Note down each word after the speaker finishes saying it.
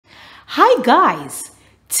Hi guys!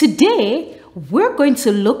 Today we're going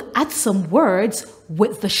to look at some words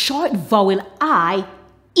with the short vowel I,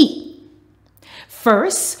 E.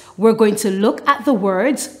 First, we're going to look at the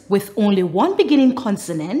words with only one beginning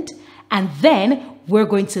consonant, and then we're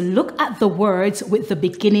going to look at the words with the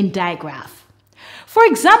beginning digraph. For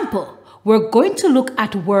example, we're going to look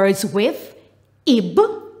at words with ib,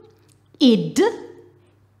 id,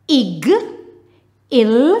 ig,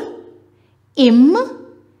 il, im,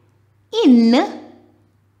 in,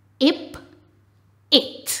 ip,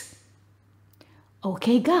 it.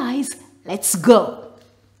 Okay guys, let's go.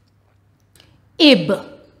 Ib,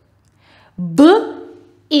 b,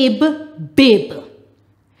 ib, bib.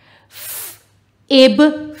 F,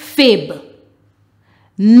 ib, fib.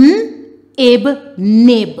 N, ib,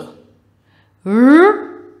 nib.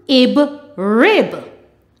 R, ib, rib.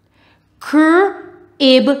 Cr,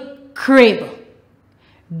 ib, crib.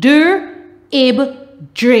 Der, ib,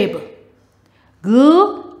 drib.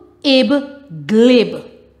 Gl, ib, glib.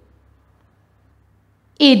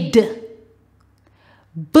 Id.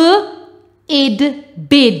 B, id,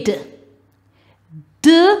 bid. D,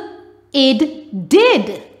 id,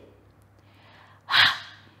 did.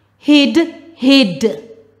 Hid, hid.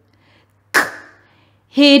 K,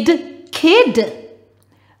 hid, kid.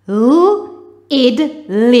 L, id,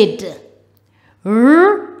 lid.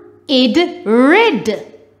 R, id, rid.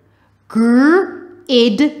 Gr,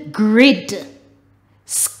 id, grid.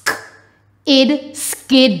 Sk, id,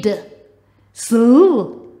 skid.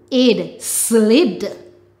 Sl, id, slid.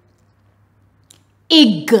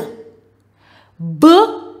 Ig, b,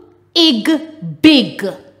 ig, big.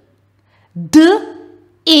 D,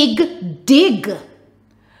 ig, dig.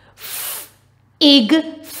 F,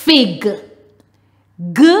 ig, fig.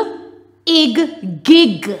 G, ig,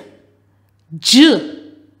 gig. J,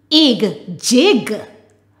 ig, jig.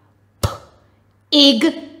 P, ig,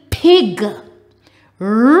 pig.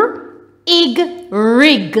 R, ig,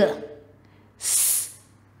 rig. S,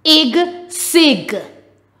 ig, sig.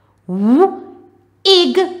 W,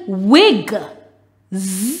 ig, wig.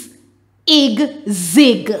 Z, ig,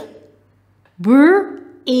 zig. Br,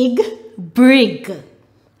 ig, brig.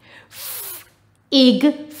 F,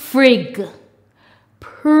 ig, frig.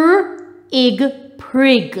 Pr, ig,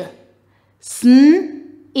 prig. Sn,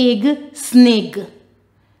 ig, snig.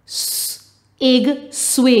 S, ig,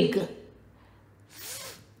 swig.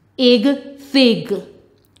 Th, ig, fig.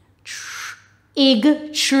 Tr,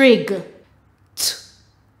 ig, trig. T,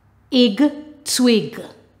 ig, twig.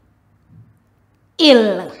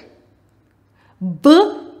 Ill, b,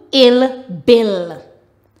 ill, bill.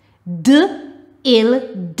 D, ill,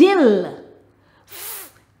 dill.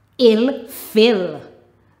 F, ill, fill.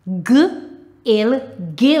 G, ill,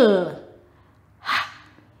 gill. H,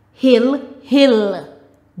 hill, hill.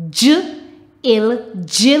 J, ill,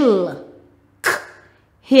 jill. K,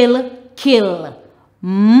 hill, kill.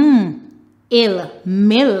 M, ill,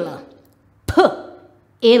 mill. P,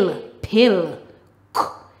 ill, pill. K,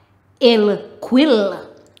 ill, quill.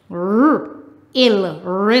 R, ill,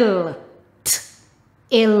 rill. T,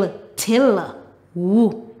 ill, till.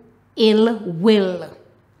 W, ill, will.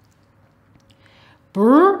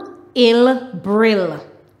 Br, ill, brill.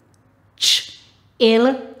 Ch,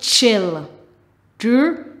 ill, chill.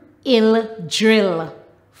 Dr, ill, drill.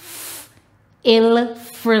 F, ill,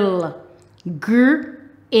 frill. Gr,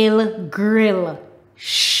 ill, grill.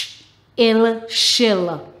 Sh, ill,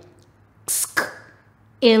 shill. Sk,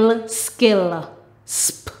 ill, skill.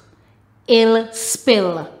 Sp, ill,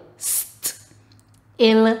 spill. St,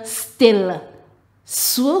 ill, still.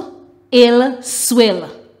 Sw, ill, swill.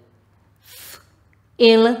 Th,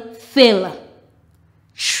 ill, fill.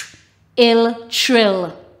 Tr, ill,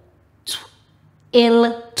 trill. Tw,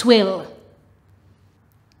 ill, twill.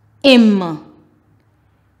 Im,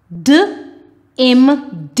 d,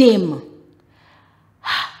 im, dim. H,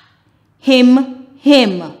 him,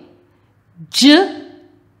 him. J,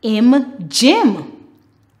 im, jim.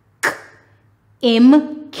 K,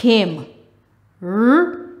 im, kim.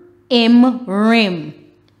 R, im, rim.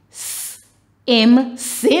 S, im,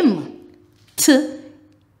 sim. T,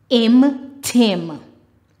 im, tim.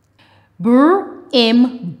 Br,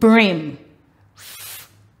 im, brim. F,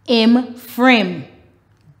 im, frim.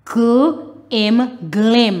 Gl, im,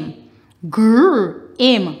 glim. Gr,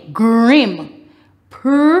 im, grim.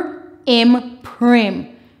 Pr, im,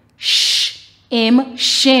 prim. Sh, im,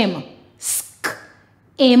 shim. Sk,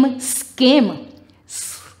 im, skim.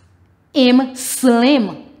 S, im,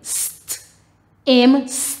 slim. St, im,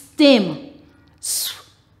 stim. Sw,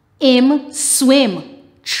 im, swim.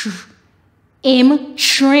 Tr, im,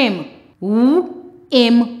 trim. W,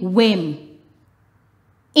 im, whim.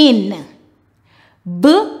 In, b,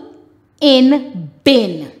 in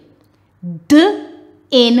bin. D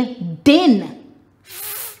in din.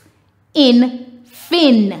 F in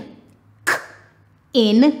fin. K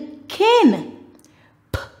in kin.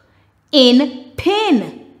 P in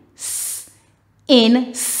pin. S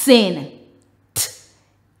in sin. T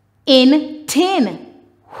in tin.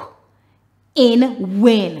 In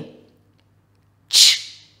win.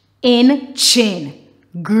 Ch in chin.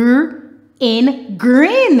 Gr in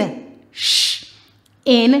grin. Sh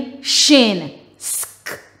in shin.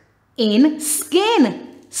 Sk in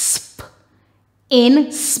skin. Sp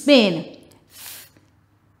in spin. Th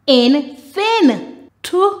in thin.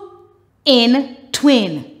 Tw in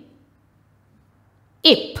twin.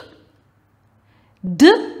 Ip. D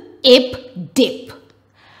ip dip.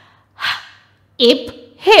 H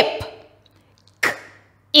ip hip. K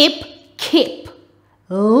ip kip.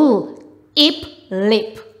 L ip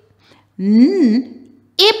lip. N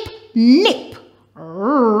ip nip.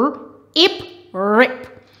 R ip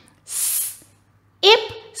rip. S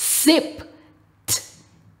ip sip. T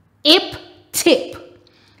ip tip.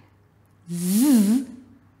 Z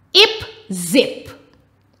ip zip.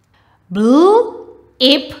 Bl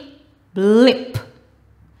ip blip.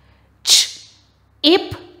 Ch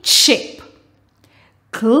ip chip.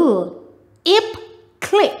 Cl ip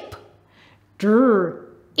clip. Dr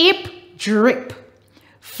ip drip.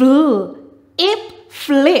 Fl ip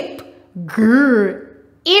flip. Gr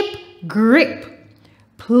ip grip.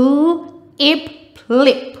 Pl ip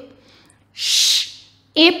plip. Sh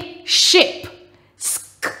ip ship.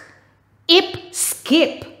 Sk ip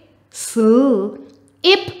skip. Sl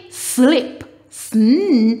ip slip.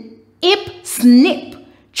 Sn ip snip.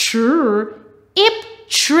 Tr ip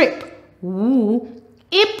trip. W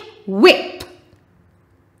ip whip.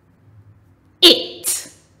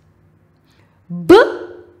 It. B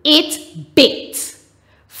it bit.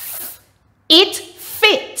 F it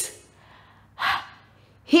fit.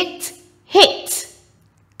 Hit hit.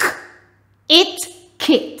 K it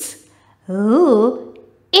kit. L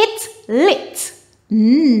it lit.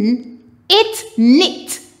 N it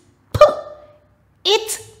knit. P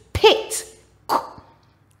it pit. Qu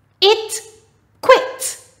it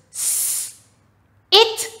quit. S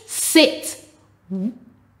it sit.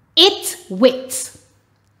 It wit.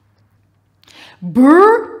 Br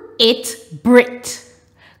it Brit.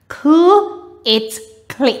 Cl it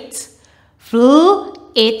clit. Fl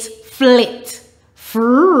it flit.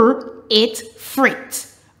 Fr it frit.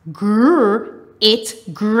 Gr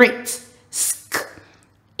it grit. Sk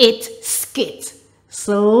it skit.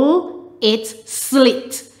 Sl it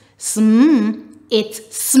slit. Sm it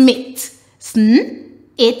smit. Sn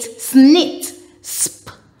it snit. Sp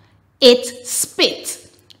it spit.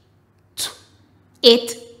 T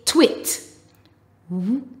it twit.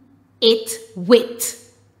 W it wit.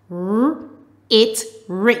 R it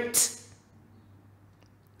writ.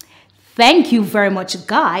 Thank you very much,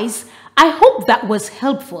 guys. I hope that was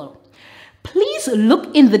helpful. Please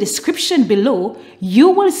look in the description below. You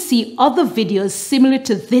will see other videos similar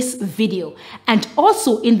to this video. And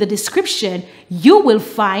also in the description, you will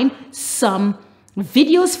find some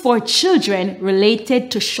videos for children related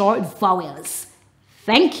to short vowels.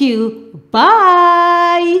 Thank you.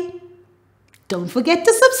 Bye. Don't forget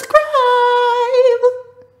to subscribe.